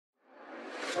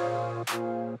Hey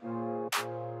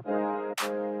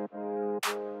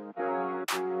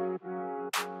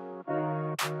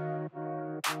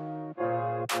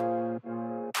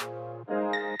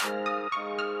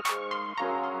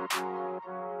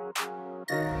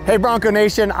Bronco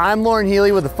Nation, I'm Loren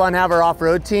Healy with the Fun Haver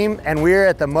Off-Road team, and we're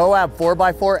at the Moab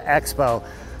 4x4 Expo.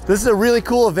 This is a really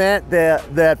cool event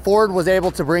that Ford was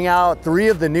able to bring out 3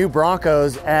 of the new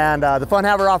Broncos, and the Fun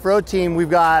Haver Off-Road team, we've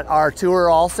got our tour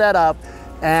all set up,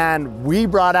 and we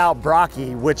brought out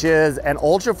Brocky, which is an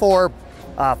Ultra 4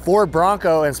 Ford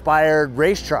Bronco inspired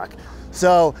race truck.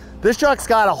 So this truck's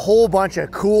got a whole bunch of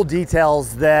cool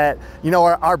details that, you know,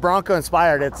 are Bronco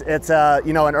inspired. It's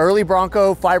you know, an early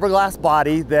Bronco fiberglass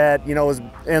body that, you know, was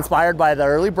inspired by the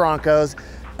early Broncos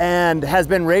and has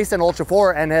been raced in Ultra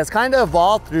 4 and has kind of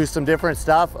evolved through some different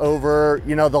stuff over,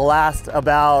 you know, the last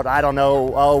about, I don't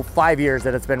know, 5 years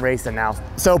that it's been racing now.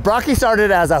 So Brocky started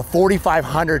as a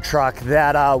 4500 truck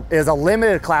that is a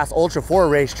limited class Ultra 4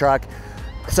 race truck.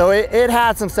 So it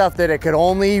had some stuff that it could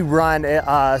only run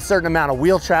a certain amount of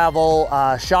wheel travel,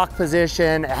 shock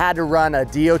position. It had to run a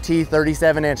DOT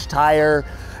 37-inch tire,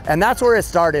 and that's where it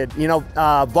started. You know,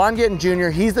 Vaughn Gittin Jr.,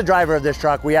 he's the driver of this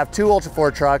truck. We have 2 Ultra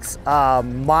 4 trucks.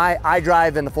 I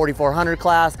drive in the 4400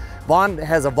 class. Vaughn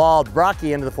has evolved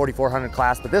Brocky into the 4400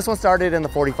 class, but this one started in the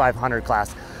 4500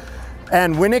 class.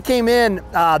 And when it came in,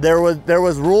 there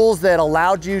was rules that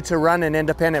allowed you to run an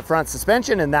independent front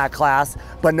suspension in that class,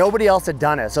 but nobody else had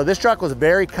done it. So this truck was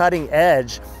very cutting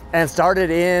edge and started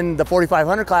in the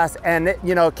 4500 class, and it,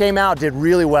 you know, came out, did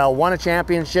really well, won a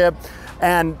championship.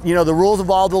 And you know, the rules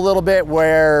evolved a little bit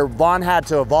where Vaughn had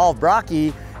to evolve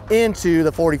Brocky into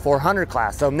the 4400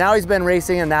 class. So now he's been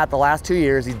racing in that the last 2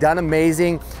 years. He's done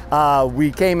amazing.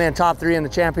 We came in top 3 in the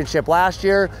championship last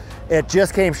year. It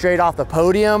just came straight off the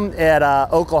podium at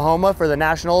Oklahoma for the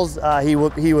Nationals. He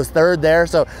was 3rd there.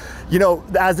 So, you know,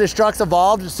 as this truck's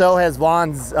evolved, so has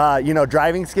Vaughn's, you know,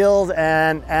 driving skills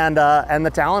and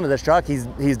the talent of this truck.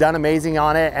 He's done amazing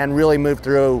on it and really moved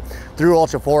through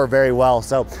Ultra 4 very well.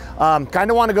 So, kind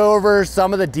of want to go over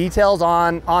some of the details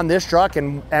on this truck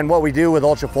and what we do with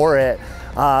Ultra 4.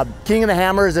 King of the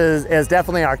Hammers is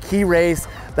definitely our key race.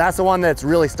 That's the one that's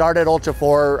really started Ultra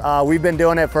 4. We've been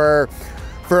doing it for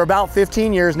about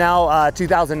 15 years now.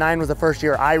 2009 was the first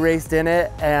year I raced in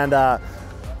it, and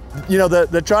you know,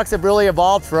 the trucks have really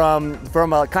evolved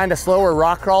from a kind of slower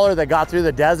rock crawler that got through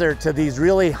the desert to these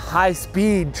really high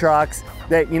speed trucks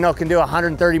that, you know, can do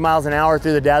 130 miles an hour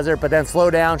through the desert, but then slow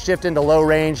down, shift into low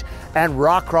range, and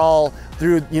rock crawl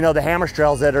through, you know, the Hammers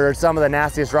trails that are some of the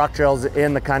nastiest rock trails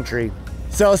in the country.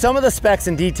 So some of the specs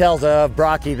and details of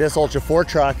Brocky, this Ultra 4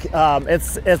 truck,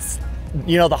 it's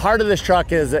you know, the heart of this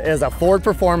truck is a Ford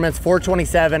Performance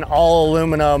 427 all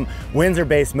aluminum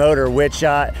Windsor-based motor, which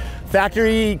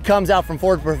factory comes out from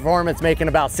Ford Performance making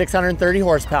about 630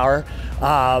 horsepower.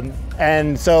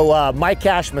 And so Mike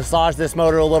Cash massaged this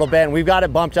motor a little bit, and we've got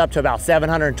it bumped up to about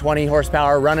 720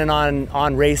 horsepower running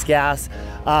on race gas.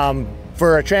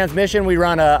 For a transmission, we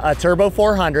run a Turbo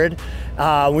 400.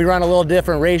 We run a little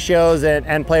different ratios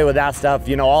and play with that stuff.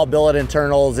 You know, all billet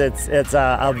internals. It's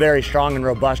a very strong and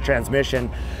robust transmission.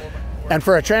 And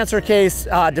for a transfer case,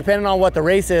 depending on what the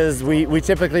race is, we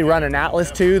typically run an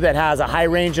Atlas 2 that has a high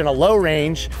range and a low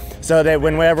range, so that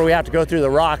whenever we have to go through the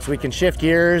rocks, we can shift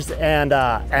gears and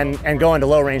go into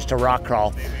low range to rock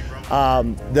crawl.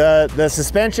 The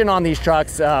suspension on these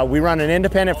trucks, we run an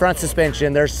independent front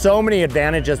suspension. There's so many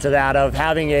advantages to that, of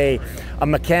having a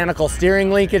mechanical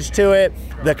steering linkage to it.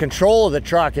 The control of the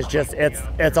truck is just,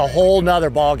 it's a whole nother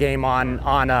ball game on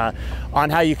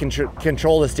how you can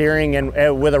control the steering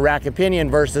and with a rack and pinion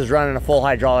versus running a full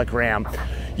hydraulic ram.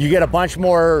 You get a bunch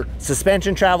more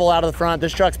suspension travel out of the front.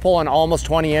 This truck's pulling almost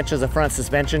 20 inches of front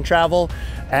suspension travel,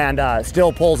 and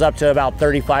still pulls up to about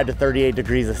 35 to 38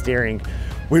 degrees of steering.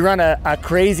 We run a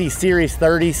crazy Series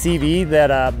 30 CV that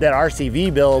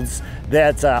RCV builds,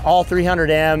 that's all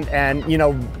 300M, and you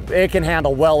know, it can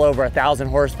handle well over 1,000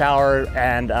 horsepower,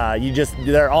 and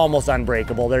they're almost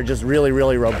unbreakable. They're just really,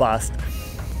 really robust.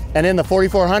 And in the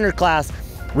 4400 class,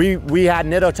 we had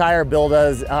Nitto Tire build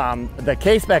us the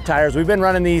K-Spec tires. We've been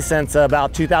running these since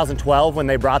about 2012 when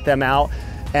they brought them out,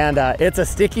 and it's a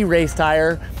sticky race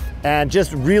tire and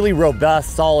just really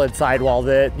robust, solid sidewall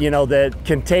that, you know, that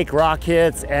can take rock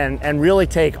hits and really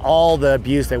take all the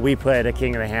abuse that we put at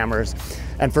King of the Hammers.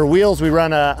 And for wheels, we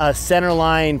run a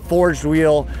centerline forged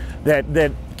wheel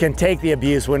that can take the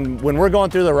abuse. When we're going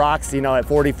through the rocks, you know, at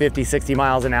 40, 50, 60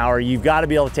 miles an hour, you've got to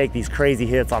be able to take these crazy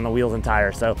hits on the wheels and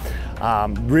tires. So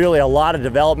really a lot of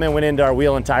development went into our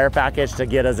wheel and tire package to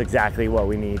get us exactly what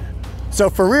we need. So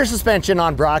for rear suspension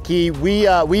on Brocky, we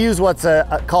use what's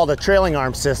called a trailing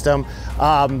arm system,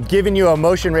 giving you a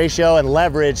motion ratio and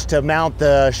leverage to mount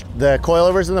the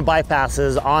coilovers and the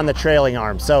bypasses on the trailing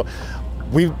arm. So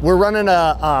we're running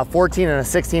a 14 and a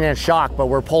 16-inch shock, but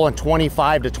we're pulling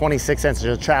 25 to 26 inches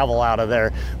of travel out of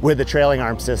there with the trailing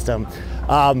arm system.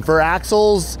 For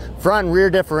axles, front and rear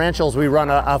differentials, we run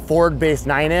a Ford-based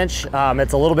 9-inch.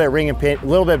 It's a little bit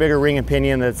bigger ring and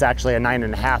pinion. That's actually a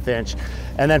 9.5-inch.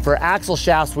 And then for axle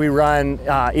shafts, we run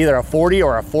either a 40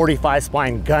 or a 45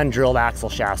 spline gun drilled axle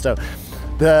shaft. So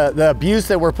the abuse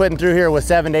that we're putting through here with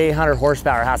 700 to 800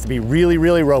 horsepower has to be really,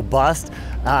 really robust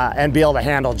and be able to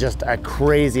handle just a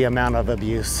crazy amount of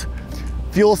abuse.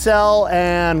 Fuel cell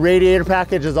and radiator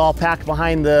package is all packed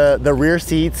behind the rear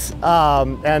seats.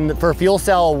 And for fuel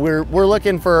cell, we're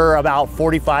looking for about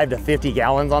 45 to 50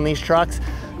 gallons on these trucks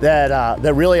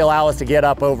that really allow us to get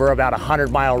up over about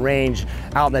 100-mile range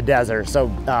out in the desert. So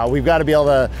we've got to be able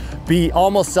to be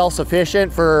almost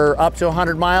self-sufficient for up to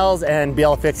 100 miles and be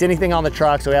able to fix anything on the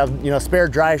truck. So we have, spare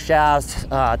drive shafts,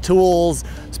 tools,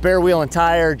 spare wheel and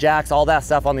tire, jacks, all that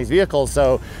stuff on these vehicles.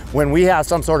 So when we have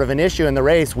some sort of an issue in the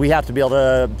race, we have to be able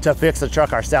to fix the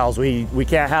truck ourselves. We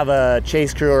can't have a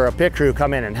chase crew or a pit crew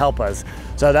come in and help us.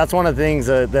 So that's one of the things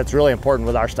that's really important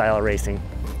with our style of racing.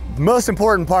 Most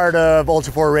important part of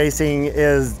Ultra 4 racing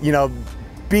is,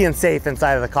 being safe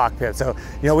inside of the cockpit. So,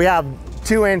 we have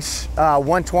 2-inch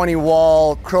 120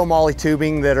 wall chromoly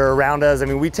tubing that are around us. I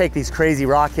mean, we take these crazy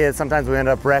rock hits. Sometimes we end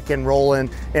up wrecking, rolling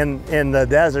in the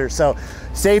desert. So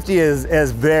safety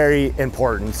is very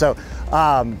important. So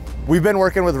we've been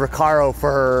working with Recaro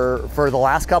for the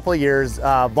last couple of years.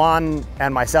 Vaughn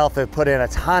and myself have put in a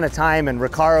ton of time in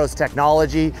Recaro's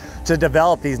technology to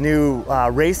develop these new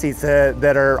race seats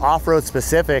that are off-road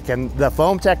specific, and the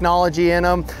foam technology in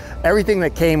them, everything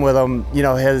that came with them,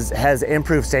 has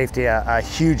improved safety a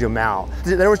huge amount.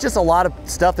 There was just a lot of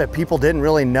stuff that people didn't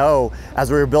really know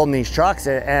as we were building these trucks,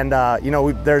 and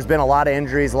there's been a lot of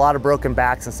injuries, a lot of broken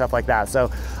backs and stuff like that. So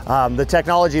the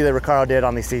technology that Recaro did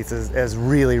on these seats is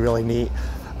really, really neat.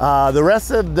 The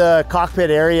rest of the cockpit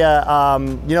area,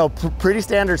 pretty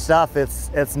standard stuff.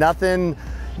 It's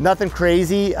nothing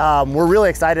crazy. We're really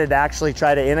excited to actually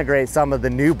try to integrate some of the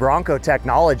new Bronco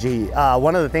technology.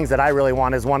 One of the things that I really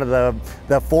want is one of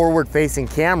the forward-facing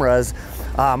cameras.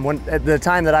 At the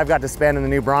time that I've got to spend in the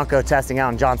new Bronco testing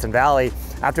out in Johnson Valley,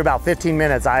 after about 15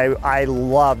 minutes, I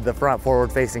loved the front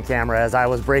forward-facing camera. As I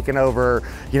was breaking over,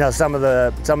 some of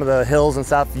the hills and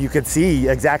stuff, you could see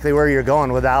exactly where you're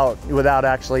going without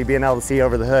actually being able to see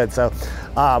over the hood. So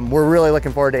we're really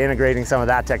looking forward to integrating some of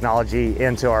that technology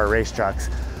into our race trucks.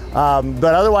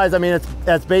 But otherwise, I mean,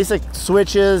 it's basic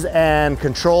switches and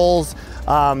controls,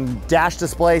 dash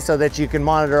display so that you can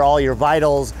monitor all your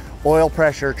vitals, oil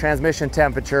pressure, transmission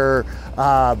temperature,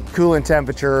 coolant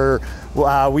temperature.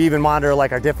 We even monitor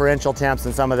like our differential temps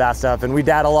and some of that stuff, and we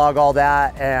data log all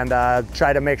that and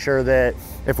try to make sure that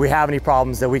if we have any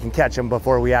problems that we can catch them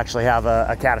before we actually have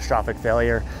a catastrophic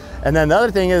failure. And then the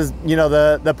other thing is,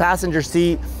 the passenger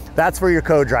seat, that's for your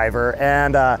co-driver,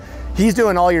 and he's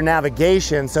doing all your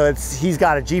navigation. So he's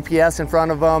got a GPS in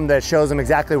front of him that shows him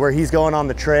exactly where he's going on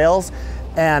the trails.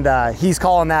 And he's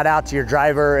calling that out to your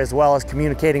driver, as well as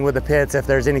communicating with the pits if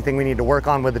there's anything we need to work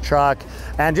on with the truck.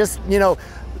 And just,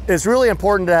 it's really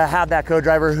important to have that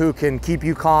co-driver who can keep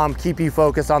you calm, keep you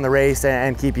focused on the race,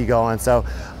 and keep you going. So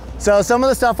some of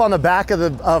the stuff on the back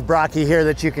of Brocky here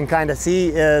that you can kind of see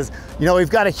is, we've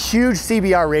got a huge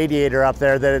CBR radiator up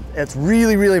there that it's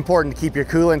really, really important to keep your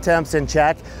coolant temps in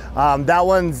check. That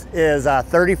one is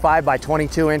 35 by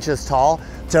 22 inches tall.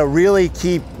 To really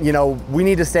keep, we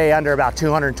need to stay under about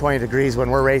 220 degrees when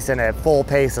we're racing at full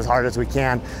pace as hard as we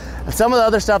can. And some of the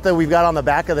other stuff that we've got on the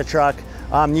back of the truck,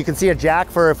 you can see a jack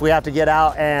for if we have to get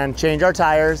out and change our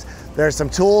tires. There's some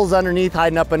tools underneath,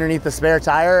 hiding up underneath the spare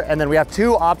tire, and then we have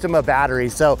 2 Optima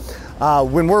batteries. So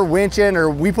when we're winching, or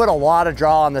we put a lot of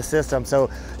draw on the system. So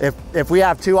if we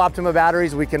have 2 Optima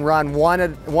batteries, we can run one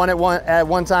at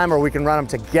one time, or we can run them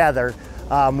together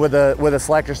with a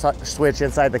selector switch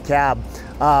inside the cab.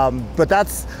 But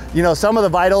that's, some of the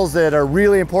vitals that are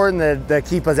really important that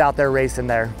keep us out there racing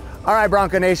there. All right,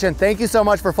 Bronco Nation, thank you so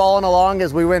much for following along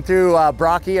as we went through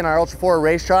Brocky and our Ultra 4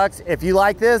 race trucks. If you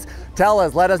like this, tell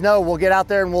us, let us know. We'll get out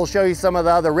there and we'll show you some of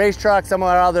the other race trucks, some of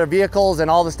our other vehicles, and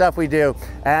all the stuff we do.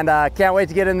 And can't wait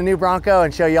to get in the new Bronco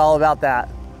and show you all about that.